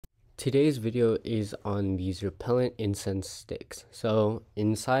Today's video is on these repellent incense sticks. So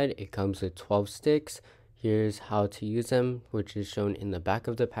inside it comes with 12 sticks. Here's how to use them, which is shown in the back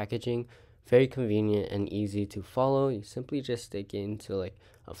of the packaging. Very convenient and easy to follow. You simply just stick it into like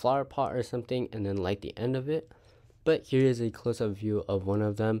a flower pot or something and then light the end of it. But here is a close-up view of one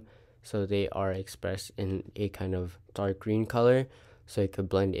of them. So they are expressed in a kind of dark green color, so it could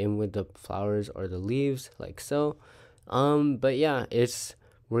blend in with the flowers or the leaves like so. But yeah, it's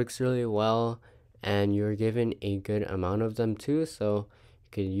works really well, and you're given a good amount of them too, so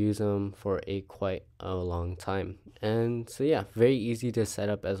you could use them for quite a long time. And so yeah, very easy to set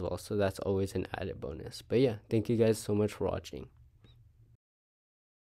up as well, so that's always an added bonus. But yeah, thank you guys so much for watching.